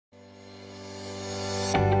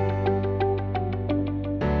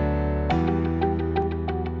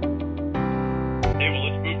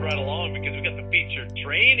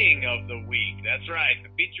That's right. The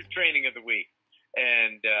featured training of the week.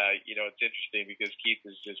 And, it's interesting because Keith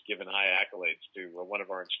has just given high accolades to one of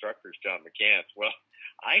our instructors, John McCants. Well,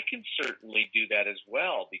 I can certainly do that as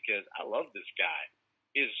well because I love this guy.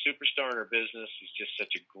 He's a superstar in our business. He's just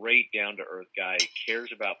such a great down-to-earth guy. He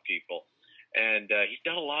cares about people. And he's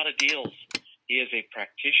done a lot of deals. He is a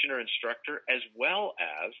practitioner instructor as well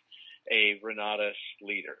as a Renatus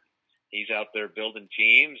leader. He's out there building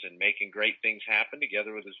teams and making great things happen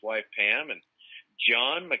together with his wife, Pam. And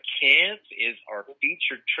John McCants is our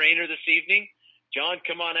featured trainer this evening. John,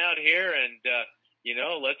 come on out here and,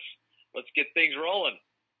 let's get things rolling.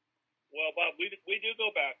 Well, Bob, we do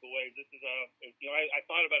go back a ways. This is I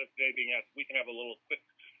thought about it today being asked. We can have a little quick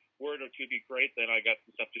word or two be great. Then I got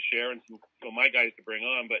some stuff to share and some of my guys to bring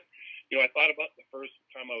on. But, I thought about the first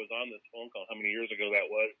time I was on this phone call, how many years ago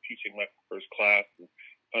that was, teaching my first class and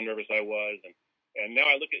how nervous I was. And now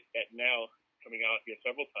I look at now coming out here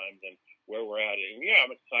several times and where we're at. And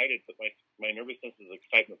I'm excited, but my nervousness is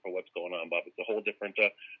excitement for what's going on, Bob. It's a whole different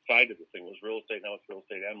side of this thing. It was real estate, now it's real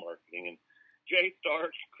estate and marketing. And Jay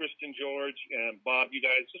Stark, Kristen George, and Bob, you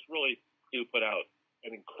guys just really do put out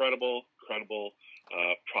an incredible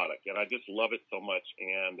product. And I just love it so much.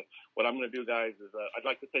 And what I'm going to do, guys, is I'd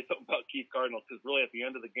like to say something about Keith Cardinal, because really at the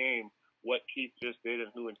end of the game, what Keith just did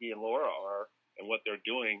and who he and Laura are and what they're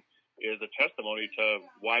doing is a testimony to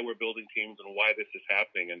why we're building teams and why this is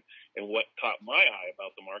happening and what caught my eye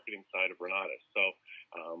about the marketing side of Renatus. So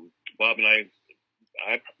Bob and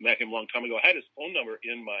I met him a long time ago. I had his phone number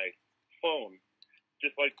in my phone.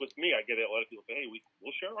 Just like with me, I get a lot of people say, hey,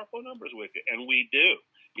 we'll share our phone numbers with you. And we do.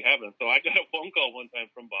 You haven't. So I got a phone call one time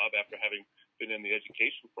from Bob after having been in the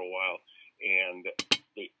education for a while. And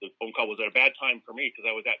the phone call was at a bad time for me because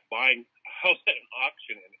I was buying a house at an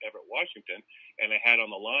auction in Everett, Washington. And I had on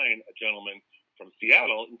the line a gentleman from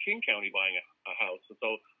Seattle in King County buying a house. And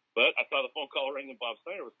so, but I saw the phone call ring and Bob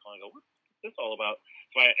Snyder was calling. I go, what's this all about?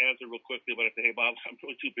 So I answered real quickly, but I said, hey, Bob, I'm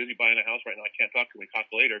really too busy buying a house right now. I can't talk to you. We talk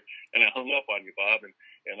later. And I hung up on you, Bob. And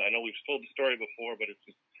I know we've told the story before, but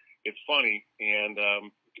it's funny. And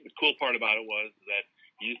the cool part about it was that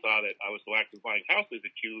you saw that I was so active buying houses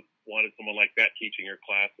that you wanted someone like that teaching your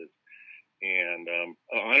classes. And I'm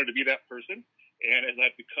honored to be that person. And as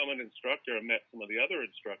I've become an instructor and met some of the other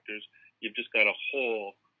instructors, you've just got a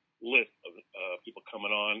whole list of people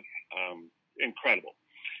coming on. Incredible.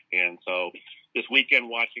 And so this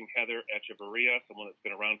weekend, watching Heather Echevarria, someone that's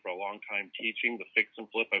been around for a long time teaching the fix and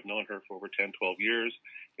flip. I've known her for over 10, 12 years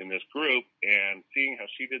in this group, and seeing how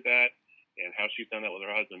she did that and how she's done that with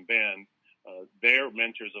her husband, Ben, they're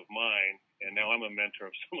mentors of mine. And now I'm a mentor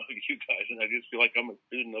of some of you guys, and I just feel like I'm a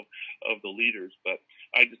student of the leaders, but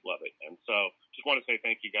I just love it. And so just want to say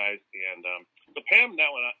thank you guys. And so Pam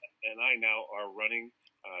now and I now are running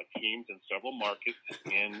teams in several markets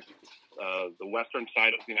in the western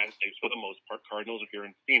side of the United States for the most part. Cardinals are here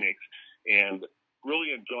in Phoenix and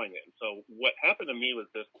really enjoying it. And so what happened to me was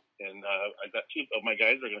this, and I got two of my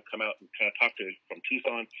guys that are going to come out and kind of talk to you from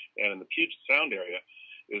Tucson and in the Puget Sound area,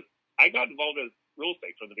 is I got involved in real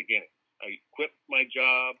estate from the beginning. I quit my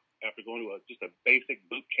job after going to just a basic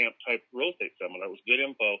boot camp type real estate seminar. It was good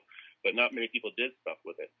info, but not many people did stuff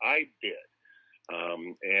with it. I did.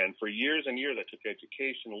 And for years and years, I took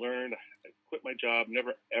education, learned, I quit my job,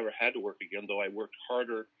 never ever had to work again, though I worked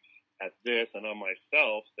harder at this and on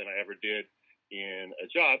myself than I ever did in a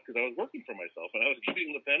job because I was working for myself and I was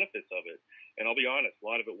getting the benefits of it. And I'll be honest, a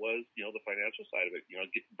lot of it was, the financial side of it,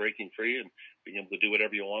 breaking free and being able to do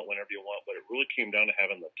whatever you want, whenever you want. But it really came down to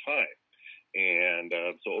having the time. And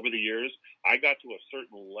so over the years, I got to a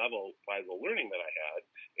certain level by the learning that I had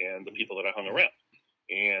and the people that I hung around.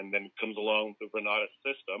 And then comes along the Renatus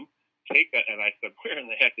system. Take that, and I said, where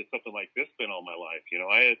in the heck has something like this been all my life?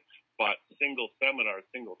 I had bought single seminars,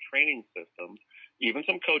 single training systems, even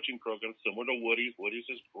some coaching programs similar to Woody's. Woody's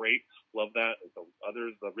is great. Love that. The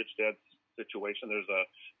others, the Rich Dad situation, there's a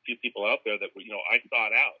few people out there that, I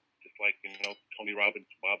thought out, just like, Tony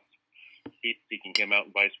Robbins, Bob seeking him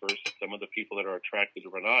out and vice versa. Some of the people that are attracted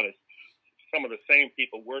to Renatus, some of the same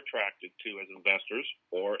people we're attracted to as investors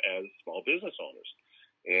or as small business owners.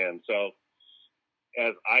 And so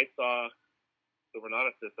as I saw the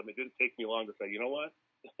Renatus system, it didn't take me long to say, you know what,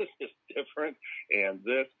 this is different, and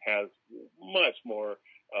this has much more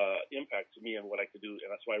impact to me and what I could do.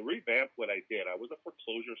 And so I revamped what I did. I was a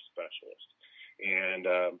foreclosure specialist and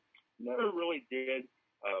never really did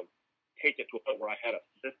take it to a point where I had a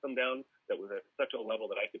system down that was at such a level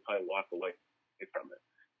that I could probably walk away from it.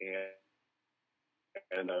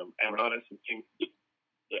 And Renatus and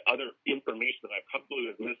the other information that I probably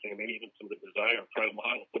was missing, maybe even some of the desire of trying to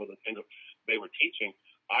model some of the things that they were teaching,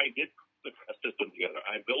 I did a system together.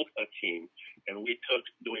 I built a team, and we took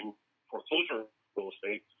doing foreclosure real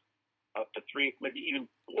estate up to 3, maybe even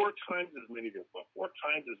 4 times as many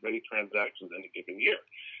transactions in a given year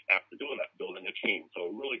after doing that, building a team.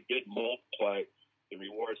 So it really did multiply the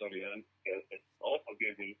rewards on the end, and it also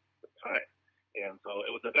gave me the time. And so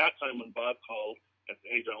it was at that time when Bob called and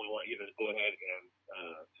said, "Hey, John, we want you to go ahead and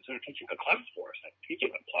consider teaching a class for us." I'm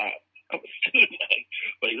teaching a class. I was a student,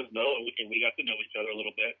 but he goes, "No," and we got to know each other a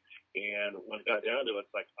little bit. And when it got down to it,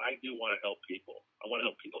 it's like, I do want to help people. I want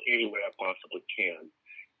to help people any way I possibly can.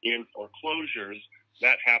 In foreclosures,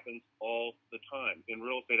 that happens all the time. In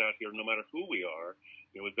real estate out here, no matter who we are,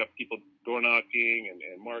 we've got people door knocking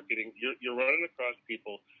and marketing. You're running across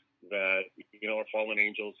people that, are fallen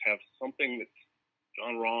angels, have something that's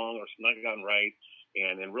gone wrong or not gotten right.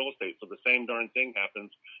 And in real estate, so the same darn thing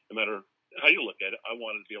happens no matter how you look at it. I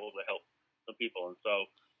wanted to be able to help some people. And so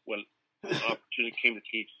when the opportunity came to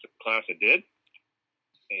teach the class, I did.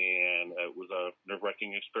 And it was a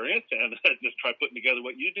nerve-wracking experience. And I just tried putting together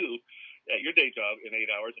what you do at your day job in 8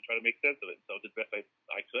 hours and try to make sense of it. So I did the best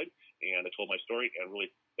I could. And I told my story and really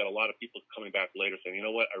got a lot of people coming back later saying, "You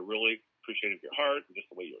know what, I really appreciated your heart and just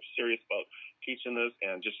the way you were serious about teaching this.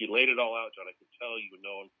 And just you laid it all out, John. I could tell you were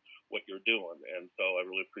knowing what you're doing." And so I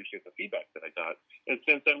really appreciate the feedback that I got. And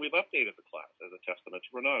since then, we've updated the class as a testament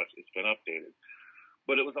to Renatus. It's been updated.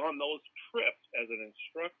 But it was on those trips as an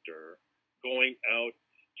instructor going out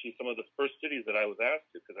to some of the first cities that I was asked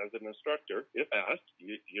to, because as an instructor, if asked,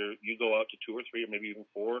 you go out to 2 or 3 or maybe even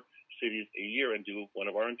 4 cities a year and do one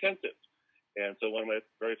of our intensives. And so one of my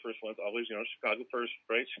very first ones, always, Chicago first,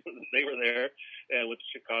 right? They were there and went to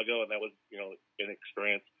Chicago, and that was, an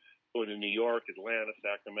experience. Going to New York, Atlanta,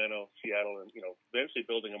 Sacramento, Seattle, and, eventually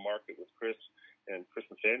building a market with Chris and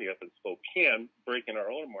Sandy up in Spokane, breaking our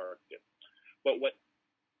own market. But what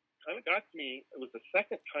kind of got to me, it was the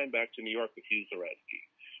second time back to New York with Hughes Zaretsky.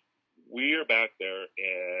 We are back there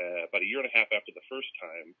about a year and a half after the first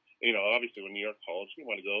time. Obviously when New York calls, you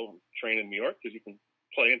want to go and train in New York because you can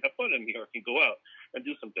play and have fun in New York and go out and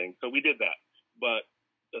do some things. So we did that. But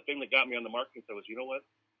the thing that got me on the marketing side was, you know what?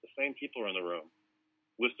 The same people are in the room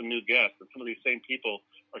with some new guests. And some of these same people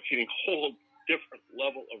are getting a whole different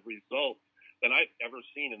level of results than I've ever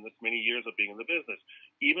seen in this many years of being in the business.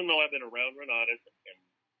 Even though I've been around Renatus and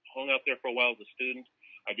hung out there for a while as a student,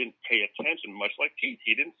 I didn't pay attention, much like Keith.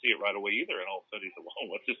 He didn't see it right away either. And all of a sudden he said,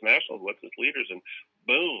 "Well, what's this nationals? What's this leaders?" And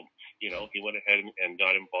boom, he went ahead and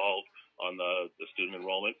got involved on the student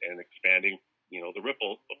enrollment and expanding, the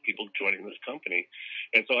ripple of people joining this company.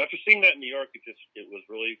 And so after seeing that in New York, it was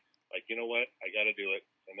really like, you know what, I got to do it.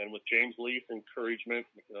 And then with James Lee's encouragement,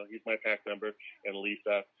 he's my PAC member, and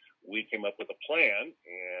Lisa, we came up with a plan.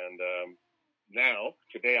 And now,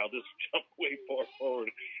 today, I'll just jump way forward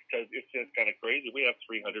because it's just kind of crazy. We have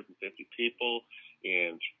 350 people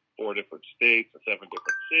in 4 different states and 7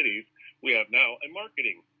 different cities. We have now a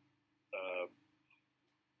marketing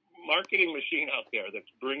machine out there that's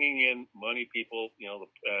bringing in money people,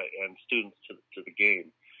 and students to the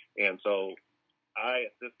game. And so I,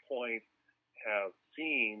 at this point, have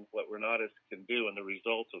seen what Renatus can do and the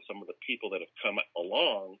results of some of the people that have come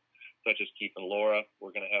along, such as Keith and Laura.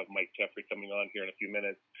 We're going to have Mike Teffrey coming on here in a few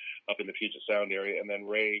minutes up in the Puget Sound area, and then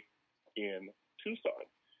Ray in Tucson.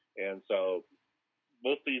 And so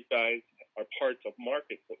both these guys are parts of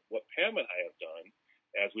markets. But what Pam and I have done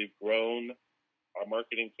as we've grown our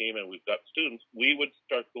marketing team and we've got students, we would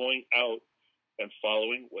start going out and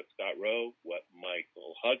following what Scott Rowe, what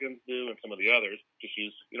Michael Huggins do, and some of the others. Just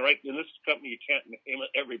use, right, in this company, you can't name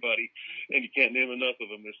everybody, and you can't name enough of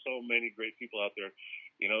them. There's so many great people out there,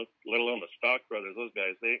 let alone the Stock Brothers. Those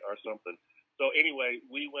guys, they are something. So anyway,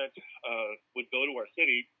 we would go to our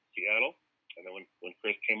city, Seattle, and then when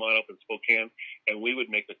Chris came on up in Spokane, and we would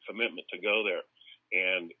make a commitment to go there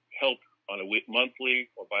and help on a monthly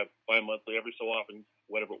or bi-monthly, every so often,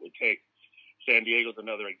 whatever it would take. San Diego's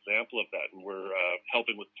another example of that, and we're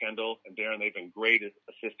helping with Kendall and Darren. They've been great at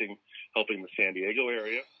helping the San Diego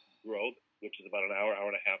area grow, which is about an hour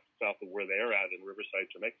and a half south of where they're at in Riverside,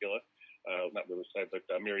 Temecula. Not Riverside, but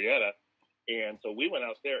Murrieta. And so we went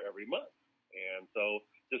out there every month. And so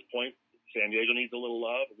at this point, San Diego needs a little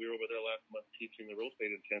love. We were over there last month teaching the real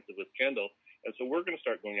estate intensive with Kendall. And so we're going to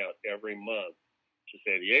start going out every month to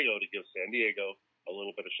San Diego to give San Diego a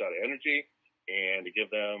little bit of shot of energy and to give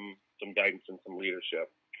them some guidance and some leadership.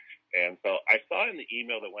 And so I saw in the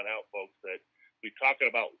email that went out, folks, that we were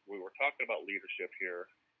talking about leadership here.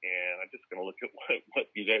 And I'm just going to look at what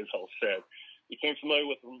you guys all said. Became familiar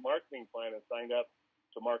with the marketing plan and signed up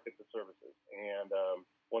to market the services. And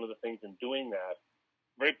one of the things in doing that,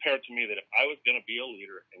 very apparent to me that if I was going to be a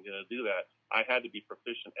leader and going to do that, I had to be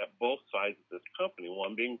proficient at both sides of this company.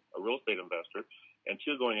 One, being a real estate investor, and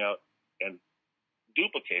two, going out and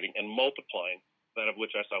duplicating and multiplying that of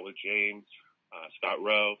which I saw with James, Scott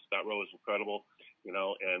Rowe. Scott Rowe is incredible,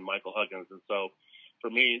 and Michael Huggins. And so for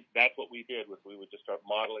me, that's what we did, was we would just start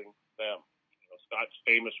modeling them. Scott's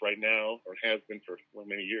famous right now, or has been for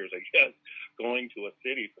many years, I guess, going to a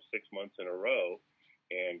city for 6 months in a row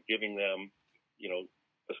and giving them,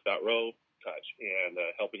 the Scott Rowe touch and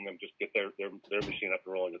helping them just get their machine up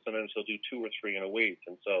and rolling. And sometimes he'll do 2 or 3 in a week.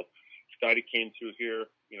 And so Scotty came through here,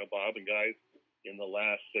 Bob and guys, in the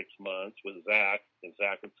last 6 months with Zach, and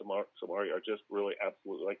Samari are just really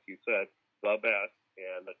absolutely, like you said, the best,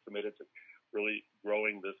 and committed to really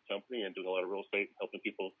growing this company and doing a lot of real estate and helping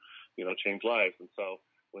people, change lives. And so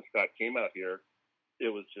when Scott came out here, it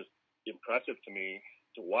was just impressive to me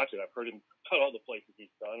to watch it. I've heard him about all the places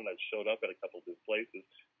he's done, and I've showed up at a couple of his places,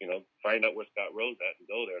 find out where Scott Rowe's at and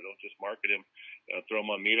go there. Don't just market him, throw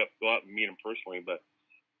him on Meetup, go out and meet him personally. But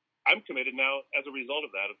I'm committed now, as a result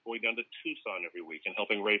of that, of going down to Tucson every week and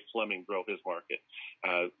helping Ray Fleming grow his market.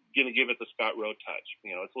 Going to give it the Scott Rowe touch.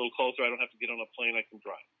 It's a little closer. I don't have to get on a plane. I can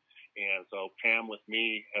drive. And so Pam with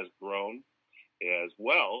me has grown as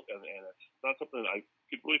well. And it's not something I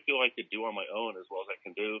could really feel I could do on my own as well as I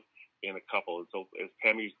can do in a couple. And so as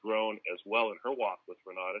Pammy's grown as well in her walk with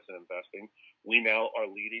Renatus and investing, we now are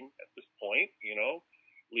leading at this point,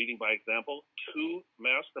 leading by example, 2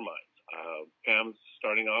 masterminds. Pam's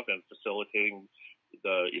starting off and facilitating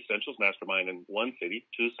the Essentials Mastermind in one city,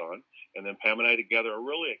 Tucson. And then Pam and I together are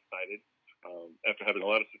really excited. After having a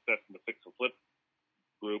lot of success in the Fix and Flip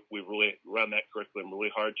group, we've really run that curriculum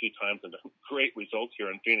really hard 2 times and done great results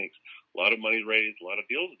here in Phoenix. A lot of money raised, a lot of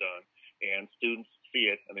deals done, and students see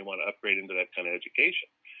it and they want to upgrade into that kind of education.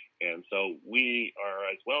 And so we are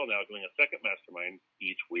as well now doing a second mastermind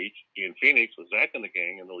each week in Phoenix with Zach and the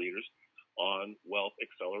gang and the leaders on wealth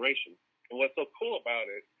acceleration. And what's so cool about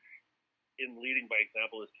it in leading by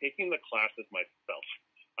example is taking the classes myself.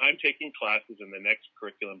 I'm taking classes in the next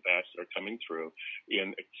curriculum batch that are coming through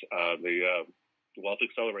in the wealth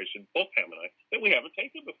acceleration, both Pam and I, that we haven't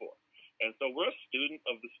taken before. And so we're a student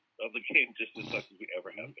of the game just as much as we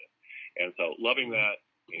ever have been. And so loving that.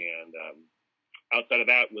 And outside of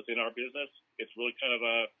that, within our business, it's really kind of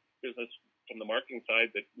a business from the marketing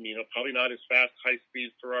side that, probably not as fast,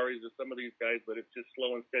 high-speed Ferraris as some of these guys, but it's just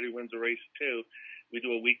slow and steady wins a race too. We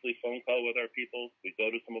do a weekly phone call with our people. We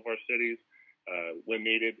go to some of our cities. When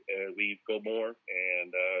needed, we go more,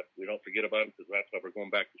 and we don't forget about it, because that's why we're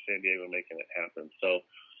going back to San Diego and making it happen. So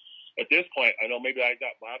at this point, I know maybe I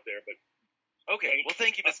got Bob there, but okay. Well,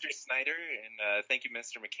 thank you, Mr. Snyder, and thank you,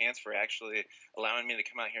 Mr. McCants, for actually allowing me to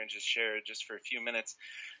come out here and just share just for a few minutes.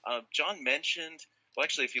 John mentioned, well,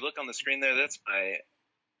 actually, if you look on the screen there, that's my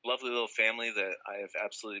lovely little family that I have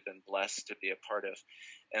absolutely been blessed to be a part of.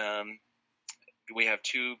 We have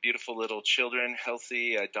 2 beautiful little children,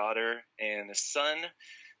 healthy, a daughter and a son.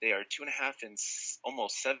 They are 2.5 and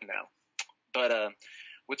almost 7 now. But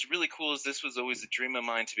what's really cool is this was always a dream of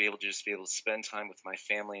mine, to be able to spend time with my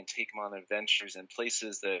family and take them on adventures and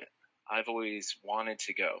places that I've always wanted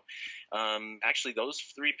to go. Actually, those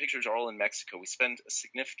 3 pictures are all in Mexico. We spend a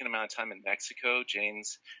significant amount of time in Mexico.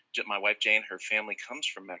 My wife Jane, her family comes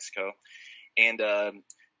from Mexico. And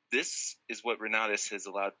this is what Renatus has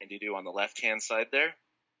allowed me to do on the left-hand side there.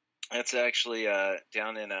 That's actually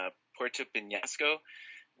down in Puerto Peñasco.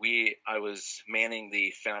 I was manning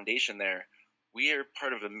the foundation there. We are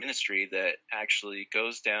part of a ministry that actually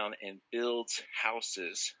goes down and builds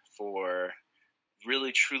houses for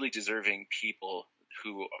really, truly deserving people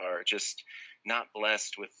who are just not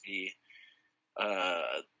blessed with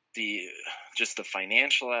just the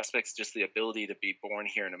financial aspects, just the ability to be born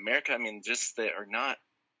here in America. I mean, just that are not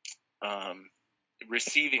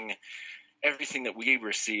receiving everything that we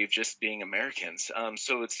receive just being Americans.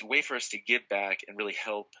 So it's a way for us to give back and really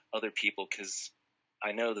help other people, because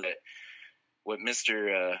I know that what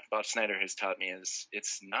Mr. Bob Snyder has taught me is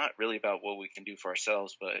it's not really about what we can do for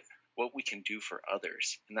ourselves, but what we can do for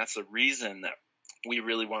others. And that's the reason that we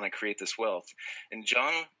really want to create this wealth. And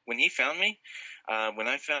John, when he found me, when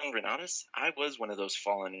I found Renatus, I was one of those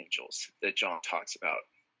fallen angels that John talks about.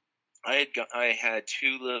 I had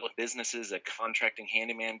 2 little businesses, a contracting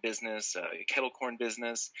handyman business, a kettle corn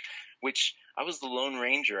business, which I was the Lone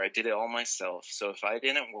Ranger. I did it all myself. So if I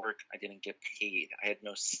didn't work, I didn't get paid. I had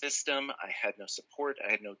no system. I had no support. I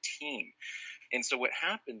had no team. And so what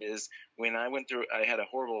happened is, when I had a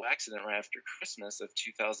horrible accident right after Christmas of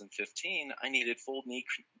 2015. I needed full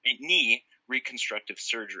knee reconstructive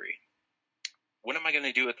surgery. what am I going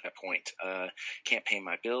to do at that point? Can't pay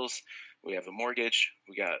my bills. We have a mortgage.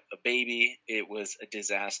 We got a baby. It was a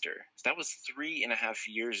disaster. So that was 3.5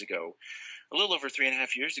 years ago, a little over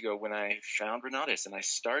 3.5 years ago, when I found Renatus, and I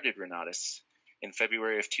started Renatus in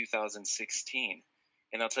February of 2016.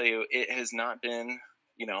 And I'll tell you, it has not been,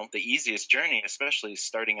 the easiest journey, especially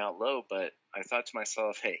starting out low. But I thought to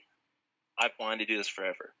myself, hey, I've wanted to do this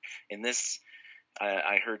forever. And this,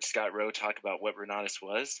 I heard Scott Rowe talk about what Renatus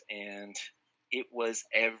was, and it was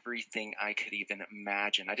everything I could even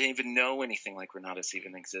imagine. I didn't even know anything like Renatus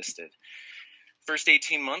even existed. First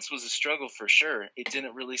 18 months was a struggle for sure. It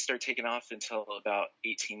didn't really start taking off until about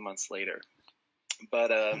 18 months later.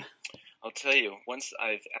 But I'll tell you, once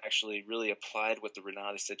I've actually really applied what the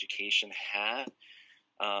Renatus education had,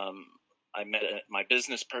 I met my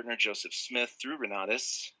business partner, Joseph Smith, through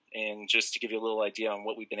Renatus. And just to give you a little idea on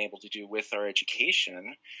what we've been able to do with our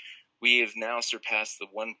education, we have now surpassed the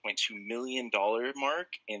 $1.2 million mark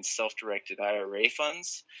in self-directed IRA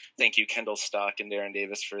funds. Thank you, Kendall Stock and Darren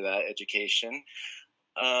Davis, for that education.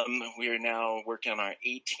 We are now working on our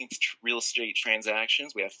 18th real estate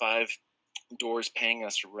transactions. We have 5 doors paying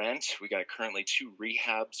us rent. We got currently 2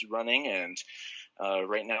 rehabs running, and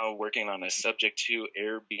right now working on a subject to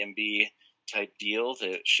Airbnb type deal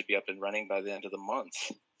that should be up and running by the end of the month.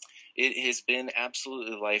 It has been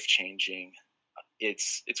absolutely life-changing.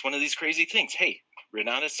 It's one of these crazy things. Hey,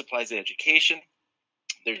 Renatus supplies the education.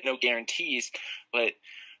 There's no guarantees, but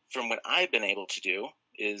from what I've been able to do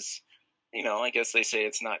is, I guess they say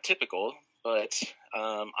it's not typical, but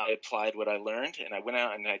I applied what I learned, and I went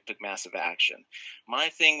out and I took massive action. My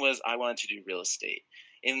thing was I wanted to do real estate.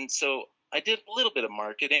 And so I did a little bit of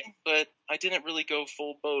marketing, but I didn't really go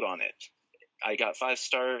full boat on it. I got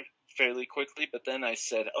 5-star fairly quickly, but then I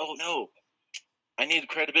said, oh no, I need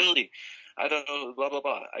credibility. I don't know, blah, blah,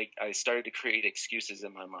 blah. I started to create excuses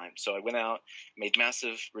in my mind. So I went out, made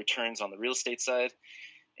massive returns on the real estate side.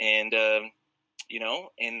 And, and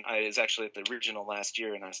I was actually at the regional last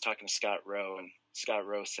year, and I was talking to Scott Rowe, and Scott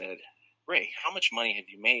Rowe said, Ray, how much money have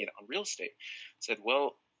you made on real estate? I said,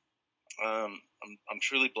 well, I'm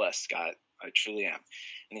truly blessed, Scott. I truly am.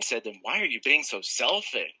 And he said, then why are you being so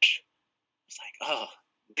selfish? It's like, oh,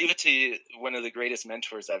 leave it to one of the greatest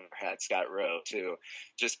mentors I've ever had, Scott Rowe, to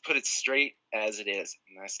just put it straight as it is.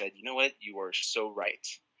 And I said, you know what? You are so right.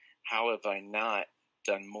 How have I not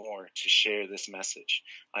done more to share this message?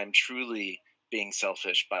 I'm truly being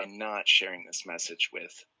selfish by not sharing this message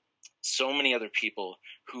with so many other people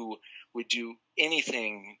who would do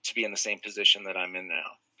anything to be in the same position that I'm in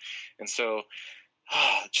now. And so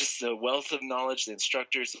just the wealth of knowledge, the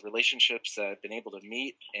instructors, the relationships that I've been able to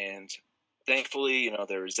meet, and thankfully,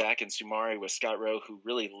 there was Zach and Sumari with Scott Rowe who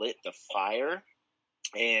really lit the fire.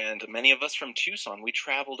 And many of us from Tucson, we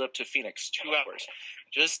traveled up to Phoenix 2 hours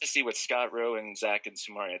just to see what Scott Rowe and Zach and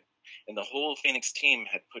Sumari and the whole Phoenix team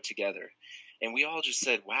had put together. And we all just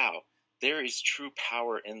said, wow, there is true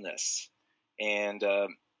power in this. And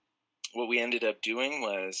what we ended up doing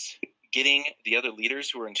was getting the other leaders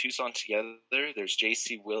who were in Tucson together. There's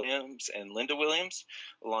J.C. Williams and Linda Williams,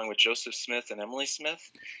 along with Joseph Smith and Emily Smith.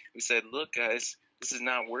 We said, look, guys, this is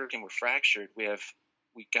not working. We're fractured.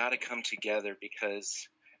 We got to come together because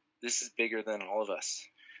this is bigger than all of us.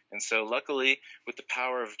 And so luckily, with the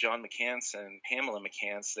power of John McCants and Pamela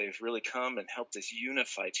McCants, they've really come and helped us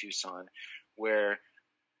unify Tucson, where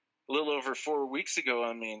a little over 4 weeks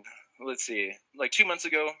ago, let's see, like 2 months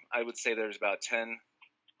ago, I would say there's about 10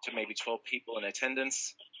 to maybe 12 people in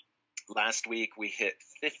attendance. Last week, we hit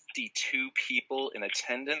 52 people in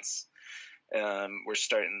attendance. We're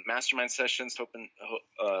starting mastermind sessions,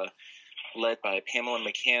 led by Pamela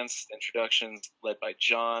McCants, introductions led by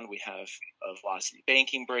John. We have a Velocity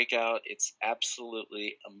Banking breakout. It's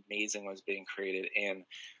absolutely amazing what's being created. And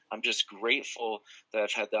I'm just grateful that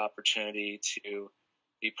I've had the opportunity to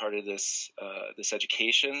be part of this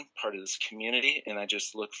education, part of this community, and I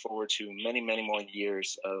just look forward to many, many more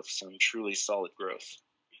years of some truly solid growth.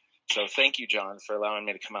 So thank you, John, for allowing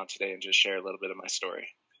me to come out today and just share a little bit of my story.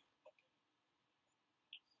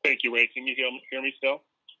 Thank you, Ray. Can you hear me still?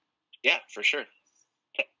 Yeah, for sure.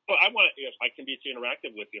 Well, I want to, if I can be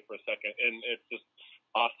interactive with you for a second, and it's just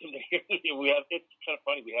awesome to hear you. It's kind of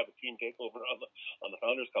funny. We have a team takeover on the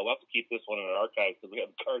Founders Call. We'll have to keep this one in our archives because we have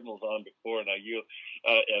the Cardinals on before, now you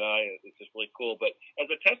and I. It's just really cool. But as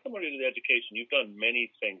a testimony to the education, you've done many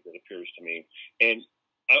things, it appears to me. And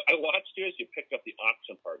I watched you as you picked up the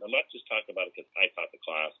auction part. I'm not just talking about it because I taught the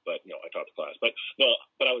class, but I taught the class. But no,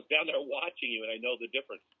 but I was down there watching you, and I know the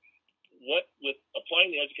difference. What with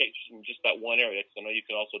applying the education in just that one area, because I know you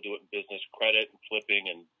can also do it in business credit and flipping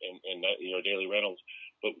and daily rentals.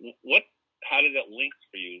 But how did it link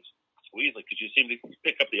for you squeeze it? Because you seem to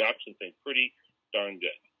pick up the auction thing pretty darn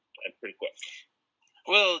good and pretty quick.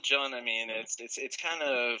 Well, John, I mean, it's kind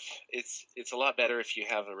of it's a lot better if you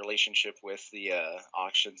have a relationship with the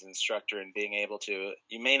auctions instructor and being able to.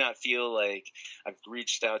 You may not feel like I've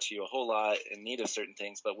reached out to you a whole lot in need of certain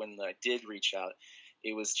things, but when I did reach out,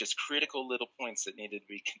 it was just critical little points that needed to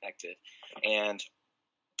be connected, and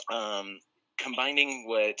combining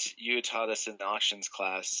what you had taught us in the auctions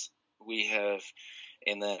class, we have,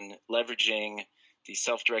 and then leveraging the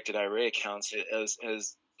self-directed IRA accounts as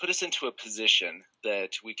put us into a position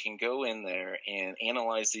that we can go in there and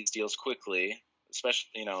analyze these deals quickly,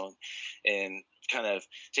 especially, and kind of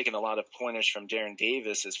taking a lot of pointers from Darren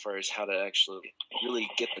Davis as far as how to actually really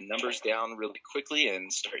get the numbers down really quickly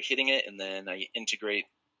and start hitting it. And then I integrate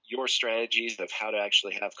your strategies of how to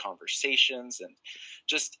actually have conversations and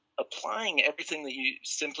just applying everything that you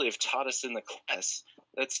simply have taught us in the class.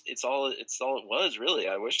 It's all it was, really.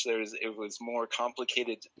 I wish it was more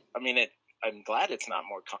complicated. I mean, I'm glad it's not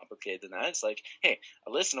more complicated than that. It's like, hey,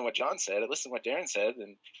 I listened to what John said, I listened to what Darren said,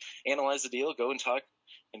 and analyze the deal, go and talk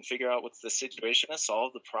and figure out what's the situation is,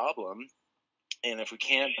 solve the problem. And if we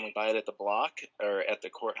can't, then we buy it at the block or at the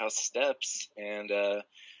courthouse steps. And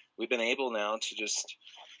we've been able now to just,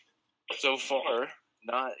 so far,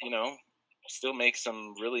 not, still make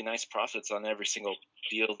some really nice profits on every single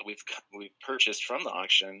deal that we've purchased from the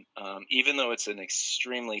auction, even though it's an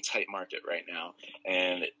extremely tight market right now.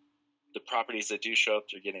 And the properties that do show up,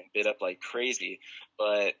 they're getting bid up like crazy.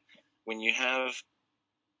 But when you have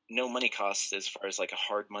no money costs as far as like a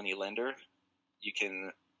hard money lender, you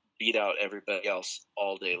can beat out everybody else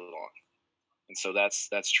all day long. And so that's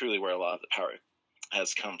truly where a lot of the power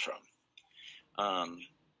has come from.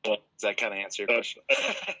 Does that kind of answer your question?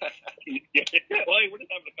 Yeah. Well, hey, we're just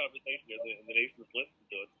having a conversation here, and the nation's listening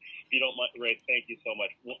to us. If you don't mind, Ray, thank you so much.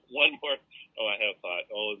 One more. Oh, I have thought.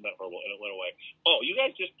 Oh, isn't that horrible? And it went away. Oh, you and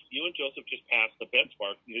Joseph just passed the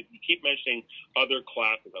benchmark. You keep mentioning other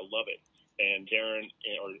classes. I love it. And Darren,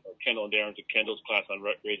 or Kendall and Darren's Kendall's class on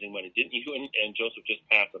raising money. Didn't you and Joseph just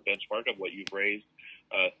pass a benchmark of what you've raised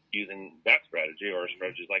using that strategy or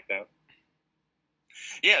strategies like that?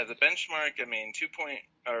 Yeah, the benchmark, I mean,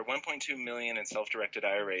 1.2 million in self-directed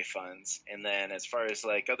IRA funds. And then as far as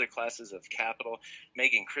like other classes of capital,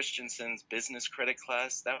 Megan Christensen's business credit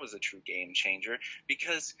class, that was a true game changer,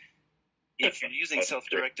 because if you're using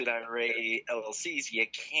self-directed IRA LLCs, you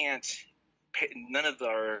can't, none of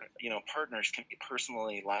our partners can be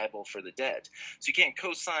personally liable for the debt. So you can't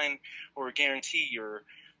co-sign or guarantee your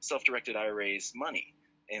self-directed IRA's money.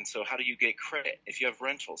 And so how do you get credit? If you have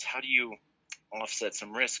rentals, how do you offset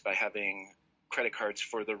some risk by having credit cards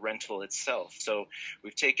for the rental itself? So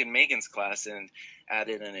we've taken Megan's class and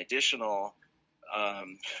added an additional,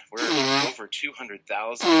 we're over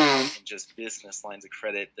 200,000 in just business lines of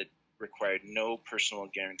credit that required no personal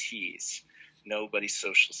guarantees, nobody's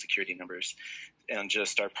social security numbers, and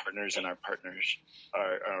just our partners and our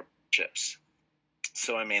partnerships.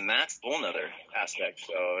 So, I mean, that's a whole nother aspect.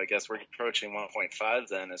 So I guess we're approaching 1.5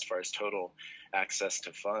 then as far as total access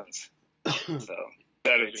to funds. So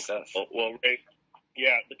that is stuff. Well, Ray,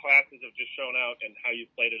 yeah, the classes have just shown out and how you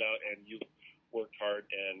played it out, and you worked hard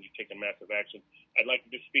and you've taken massive action. I'd like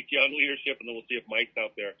to just speak to you on leadership, and then we'll see if Mike's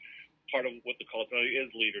out there. Part of what the culture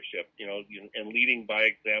is leadership, and leading by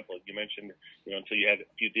example. You mentioned, until you had a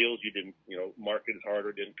few deals, you didn't, market as hard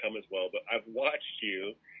or didn't come as well. But I've watched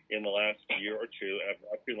you in the last year or two, and I've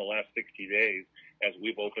watched you in the last 60 days as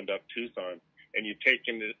we've opened up Tucson, and you've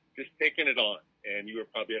taken it on. And you were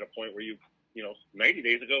probably at a point where 90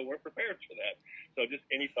 days ago weren't prepared for that. So just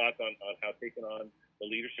any thoughts on how taking on the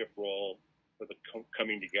leadership role for the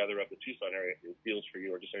coming together of the Tucson area feels for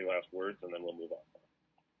you, or just any last words, and then we'll move on.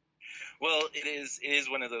 Well, it is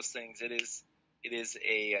one of those things. It's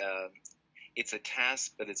a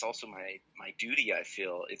task, but it's also my duty. I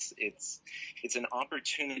feel it's an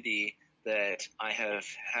opportunity that I have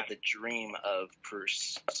had a dream of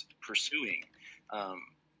pursuing.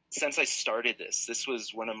 Since I started this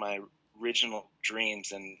was one of my original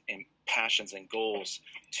dreams and passions and goals,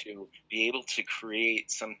 to be able to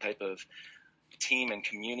create some type of team and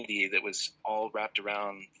community that was all wrapped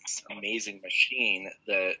around this amazing machine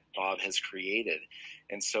that Bob has created.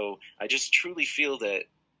 And so I just truly feel that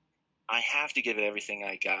I have to give it everything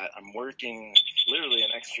I got. I'm working literally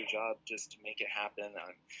an extra job just to make it happen.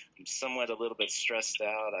 I'm somewhat a little bit stressed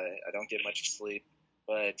out. I don't get much sleep,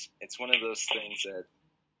 but it's one of those things that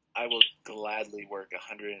I will gladly work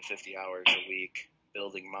 150 hours a week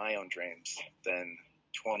building my own dreams than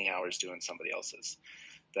 20 hours doing somebody else's.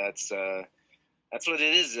 That's That's what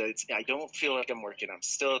it is. I don't feel like I'm working. I'm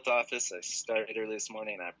still at the office. I started early this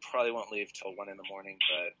morning. I probably won't leave till 1 in the morning,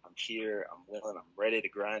 but I'm here. I'm willing. I'm ready to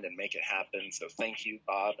grind and make it happen. So thank you,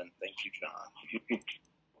 Bob, and thank you, John.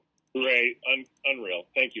 Ray, unreal.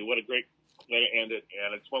 Thank you. What a great way to end it.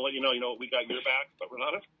 And I just want to let you know, we got your back, but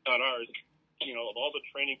Renatus got ours. All the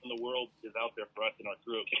training in the world is out there for us in our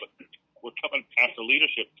group. But we're coming after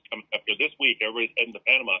leadership coming after this week. Everybody's heading to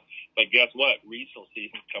Panama. But guess what? Regional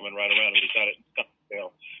season's coming right around, and we've got it in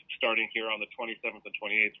Scottsdale starting here on the 27th and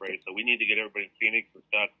 28th, Ray. So we need to get everybody in Phoenix and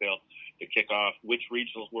Scottsdale to kick off. Which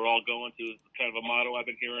regionals we're all going to is kind of a motto I've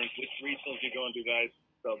been hearing. Which regionals you going to, guys?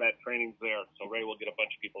 So that training's there. So Ray will get a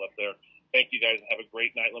bunch of people up there. Thank you, guys, and have a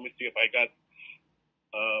great night. Let me see if I got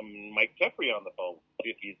Mike Jeffrey on the phone,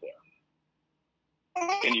 see if he's there.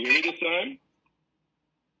 Can you hear me this time?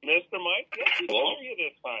 Mr. Mike, yes, we can hear you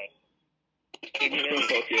this time. Can you hear me?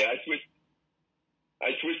 Okay, I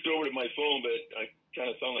switched over to my phone, but I kind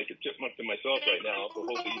of sound like a chipmunk to myself right now, so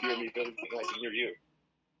hopefully you hear me better than I can hear you.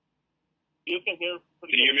 You can hear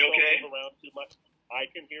pretty Can you hear me okay? Don't move around too much. I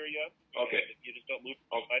can hear you. Okay. You just don't move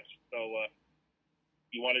too much. So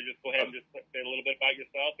you want to just go ahead and just say a little bit about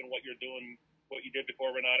yourself and what you're doing, what you did before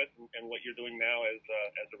Renatus, and what you're doing now as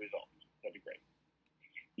a result. That'd be great.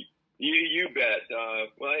 You bet.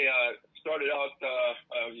 Well, I started out,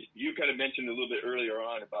 you kind of mentioned a little bit earlier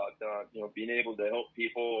on about, being able to help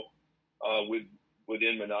people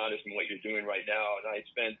within Renatus and what you're doing right now. And I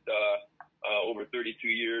spent over 32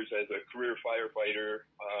 years as a career firefighter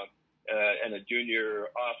and a junior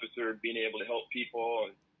officer, being able to help people,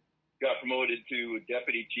 and got promoted to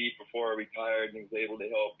deputy chief before I retired, and was able to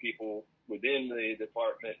help people within the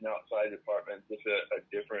department and outside the department, just a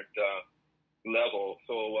different level.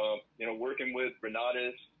 So, working with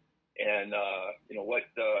Renatus and, what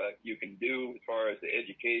you can do as far as the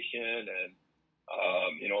education and,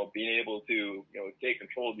 being able to, take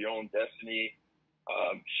control of your own destiny,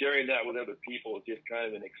 sharing that with other people is just kind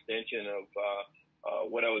of an extension of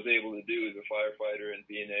what I was able to do as a firefighter and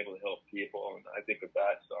being able to help people. And I think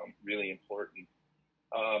that's really important.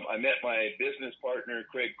 I met my business partner,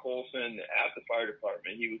 Craig Colson, at the fire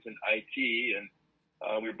department. He was in IT, and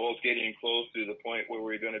we were both getting close to the point where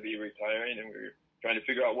we were going to be retiring, and we were trying to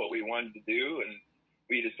figure out what we wanted to do. And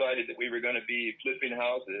we decided that we were going to be flipping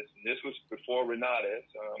houses. And this was before Renatus.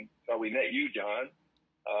 So we met you, John.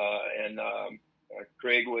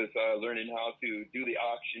 Craig was learning how to do the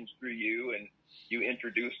auctions through you, and you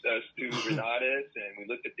introduced us to Renatus, and we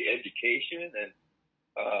looked at the education and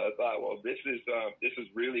thought, well, this is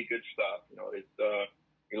really good stuff.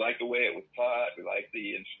 We like the way it was taught. We like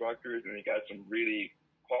the instructors, and we got some really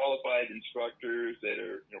qualified instructors that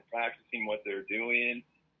are, practicing what they're doing.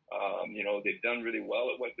 They've done really well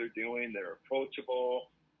at what they're doing. They're approachable.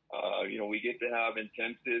 We get to have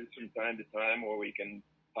intensives from time to time where we can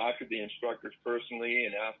talk to the instructors personally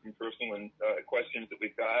and ask them personal questions that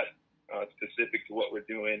we've got specific to what we're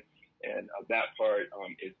doing. And that part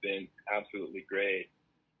has been absolutely great.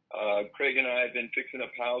 Craig and I have been fixing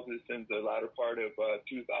up houses since the latter part of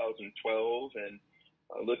 2012 and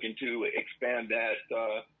looking to expand that,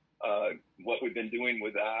 what we've been doing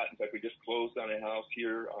with that. In fact, we just closed on a house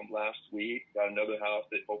here last week, got another house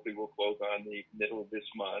that hopefully we'll close on the middle of this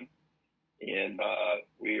month. And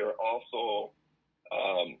we are also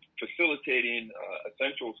facilitating a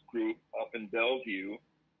Essentials group up in Bellevue,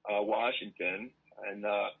 Washington. And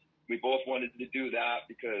we both wanted to do that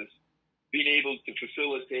because being able to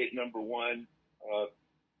facilitate, number one,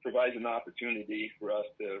 provides an opportunity for us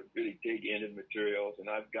to really dig into the materials. And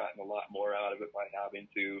I've gotten a lot more out of it by having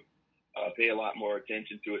to pay a lot more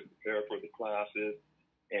attention to it and prepare for the classes.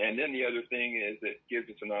 And then the other thing is it gives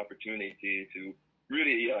us an opportunity to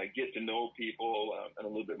really get to know people on a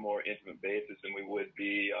little bit more intimate basis than we would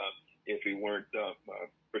be if we weren't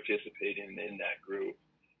participating in that group.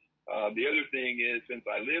 The other thing is, since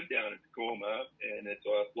I live down in Tacoma, and it's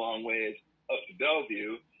a long ways up to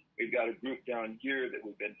Bellevue, we've got a group down here that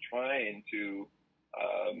we've been trying to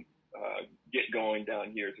get going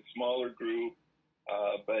down here. It's a smaller group,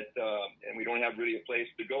 and we don't have really a place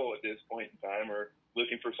to go at this point in time. We're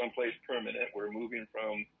looking for someplace permanent. We're moving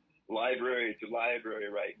from library to library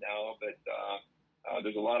right now, but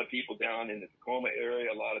there's a lot of people down in the Tacoma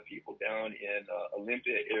area, a lot of people down in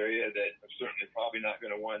Olympia area that are certainly probably not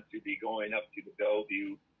going to want to be going up to the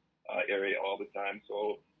Bellevue area all the time.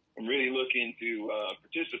 So I'm really looking to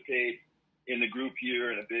participate in the group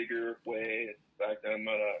here in a bigger way. In fact, I'm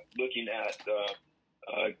looking at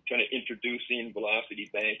kind of introducing velocity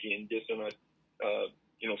banking just on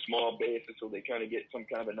a small basis, so they kind of get some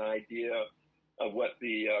kind of an idea of what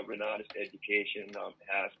the Renatus education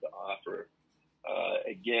has to offer.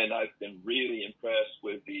 Again, I've been really impressed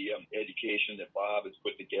with the education that Bob has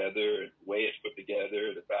put together, the way it's put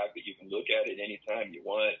together, the fact that you can look at it anytime you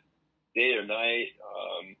want, day or night.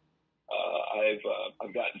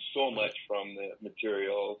 I've gotten so much from the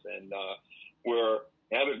materials, and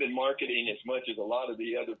haven't been marketing as much as a lot of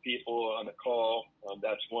the other people on the call.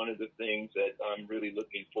 That's one of the things that I'm really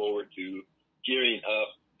looking forward to gearing up,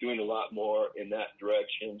 doing a lot more in that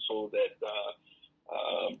direction, so that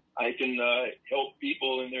I can help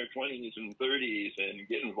people in their 20s and 30s and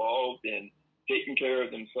get involved in taking care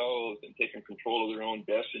of themselves and taking control of their own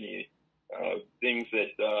destiny. Things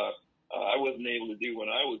that I wasn't able to do when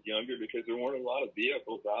I was younger because there weren't a lot of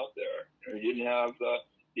vehicles out there. You didn't have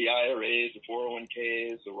the IRAs, the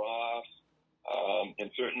 401ks, the Roths,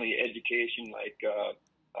 and certainly education like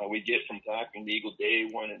we get from Tackling Legal Day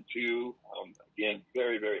 1 and 2. Again,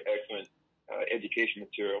 very, very excellent education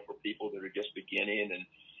material for people that are just beginning and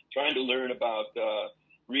trying to learn about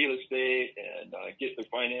real estate and get their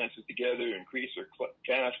finances together, increase their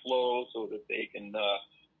cash flow so that they can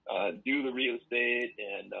do the real estate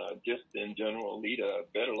and just in general lead a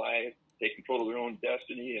better life, take control of their own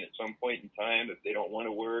destiny, and at some point in time, if they don't want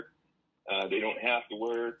to work, they don't have to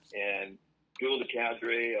work, and build a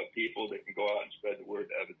cadre of people that can go out and spread the word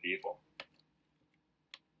to other people.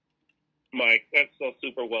 Mike, that's so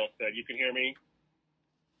super well said. You can hear me,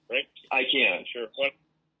 right? I can. Sure.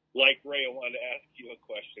 Like Ray, I wanted to ask you a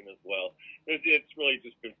question as well. It's really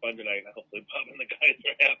just been fun tonight, and hopefully Bob and the guys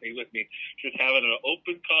are happy with me. Just having an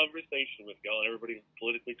open conversation with y'all, and everybody's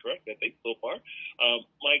politically correct, I think, so far.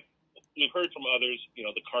 Mike, we've heard from others,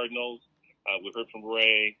 the Cardinals. We've heard from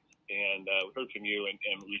Ray, and we've heard from you, and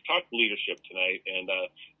we've talked leadership tonight. And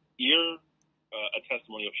you're a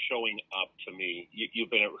testimony of showing up to me.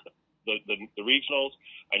 You've been at the regionals.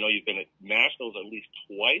 I know you've been at nationals at least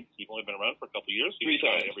twice. You've only been around for a couple of years. So 3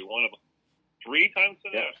 times. Every one of them. 3 times to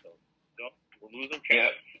nationals. So we're losing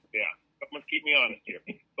count. Yeah. Someone keep me honest here.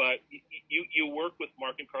 But you work with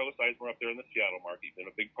Mark and Carlos Eisner up there in the Seattle market. You've been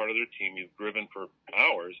a big part of their team. You've driven for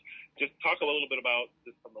hours. Just talk a little bit about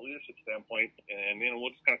this from the leadership standpoint, and we'll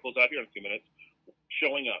just kind of close out here in a few minutes.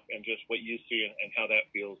 Showing up and just what you see and how that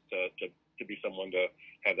feels to be someone to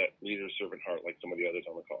have that leader servant heart like some of the others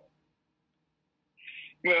on the call.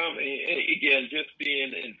 Well, again, just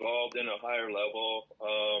being involved in a higher level,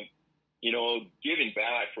 giving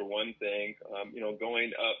back for one thing,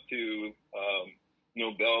 going up to,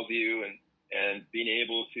 Bellevue and being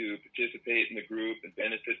able to participate in the group and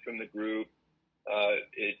benefit from the group.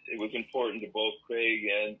 It was important to both Craig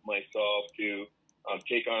and myself to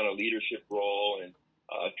take on a leadership role and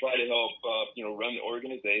try to help, run the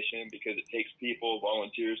organization, because it takes people,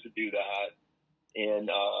 volunteers to do that.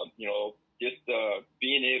 And, just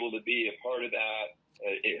being able to be a part of that,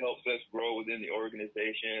 it helps us grow within the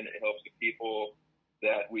organization. It helps the people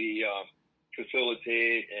that we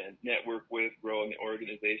facilitate and network with grow in the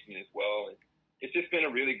organization as well. And it's just been a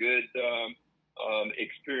really good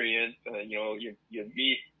experience. You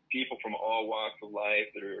meet people from all walks of life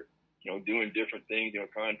that are, doing different things,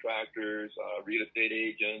 contractors, real estate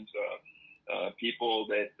agents, people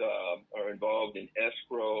that are involved in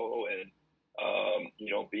escrow and,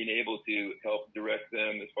 being able to help direct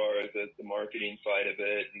them as far as the marketing side of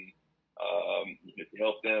it, and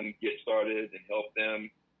help them get started and help them,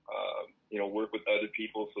 work with other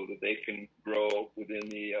people so that they can grow within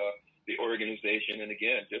the organization. And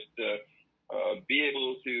again, just be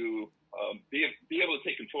able to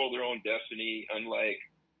take control of their own destiny, unlike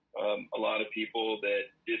a lot of people that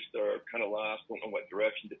just are kind of lost, don't know what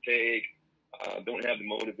direction to take, don't have the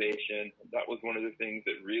motivation. That was one of the things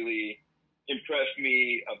that really impressed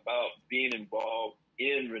me about being involved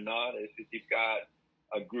in Renatus, is you've got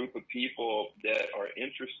a group of people that are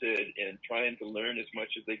interested in trying to learn as much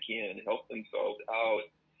as they can, help themselves out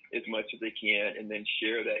as much as they can, and then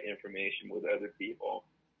share that information with other people.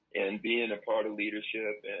 And being a part of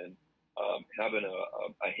leadership and having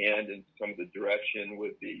a hand in some of the direction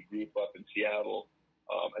with the group up in Seattle,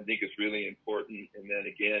 I think is really important. And then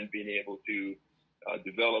again, being able to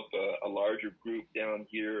develop a larger group down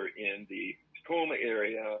here in the Tacoma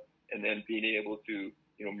area, and then being able to,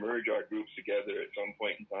 merge our groups together at some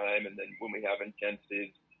point in time. And then when we have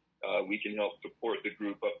intensives, we can help support the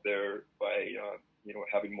group up there by,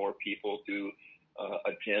 having more people to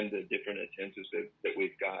attend the different intensives that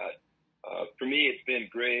we've got. For me, it's been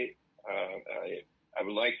great. I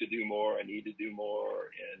would like to do more. I need to do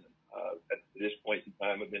more. And at this point in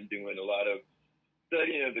time, I've been doing a lot of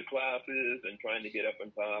studying of the classes and trying to get up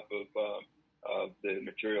on top of the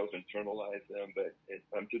materials, internalize them. But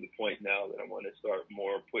I'm to the point now that I want to start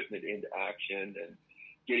more putting it into action and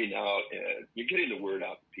getting out, and you're getting the word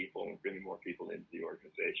out to people and bringing more people into the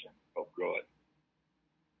organization, help grow it.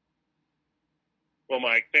 Well,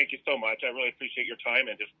 Mike, thank you so much. I really appreciate your time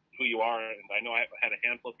and just who you are. And I know I had a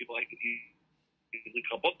handful of people I could easily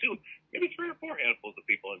come up to, maybe 3 or 4 handfuls of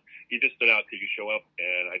people. And you just stood out because you show up,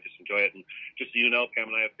 and I just enjoy it. And just so you know, Pam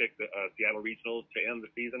and I have picked the Seattle Regionals to end the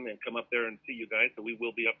season and come up there and see you guys. So we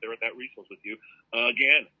will be up there at that Regionals with you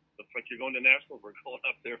again. Looks like you're going to Nationals. We're going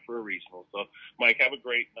up there for a Regional. So, Mike, have a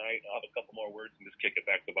great night. I'll have a couple more words and just kick it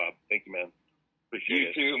back to Bob. Thank you, man.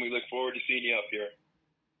 Appreciate it. You too, and we look forward to seeing you up here.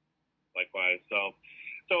 Likewise. So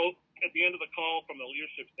at the end of the call, from a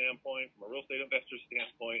leadership standpoint, from a real estate investor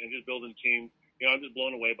standpoint, and just building teams, I'm just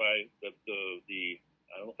blown away by the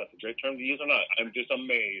I don't know if that's a great term to use or not. I'm just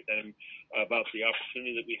amazed and about the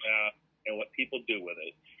opportunity that we have and what people do with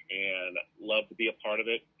it, and love to be a part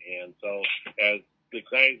of it. And so as the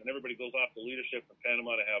guys and everybody goes off to leadership in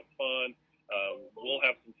Panama to have fun, we'll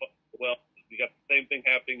have some fun. Well, we got the same thing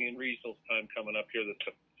happening in regionals time coming up here this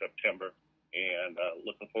September. And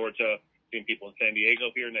looking forward to seeing people in San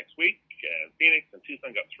Diego here next week, and Phoenix and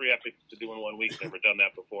Tucson. Got 3 epics to do in 1 week. Never done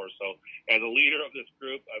that before. So as a leader of this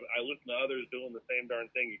group, I listen to others doing the same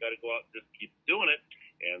darn thing. You got to go out and just keep doing it.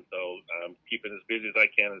 And so I'm keeping as busy as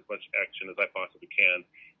I can, as much action as I possibly can.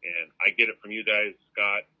 And I get it from you guys,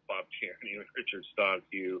 Scott, Bob Tierney, Richard Stoggs,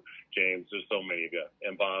 you, James. There's so many of you.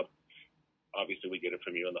 And Bob, obviously we get it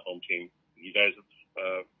from you and the home team. You guys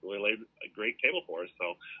have really laid a great table for us.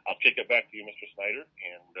 So I'll kick it back to you, Mr. Snyder,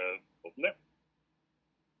 and go from there.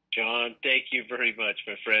 John, thank you very much,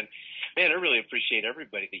 my friend. Man, I really appreciate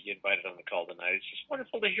everybody that you invited on the call tonight. It's just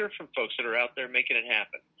wonderful to hear from folks that are out there making it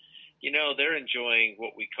happen. They're enjoying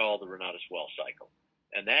what we call the Renatus Well cycle.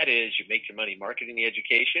 And that is, you make your money marketing the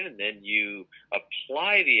education, and then you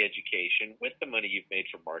apply the education with the money you've made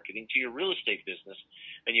from marketing to your real estate business,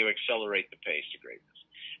 and you accelerate the pace to greatness.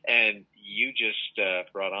 And you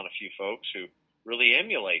just brought on a few folks who really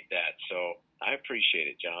emulate that. So I appreciate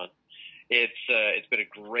it, John. It's been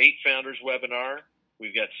a great founders webinar.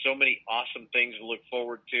 We've got so many awesome things to look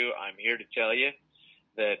forward to. I'm here to tell you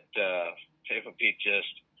that it will be just,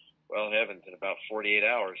 well, heavens, in about 48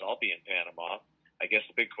 hours, I'll be in Panama. I guess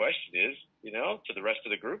the big question is, to the rest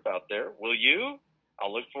of the group out there, will you?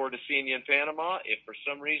 I'll look forward to seeing you in Panama. If for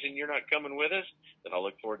some reason you're not coming with us, then I'll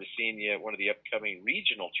look forward to seeing you at one of the upcoming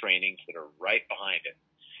regional trainings that are right behind it.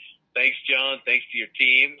 Thanks, John. Thanks to your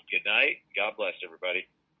team. Good night. God bless everybody.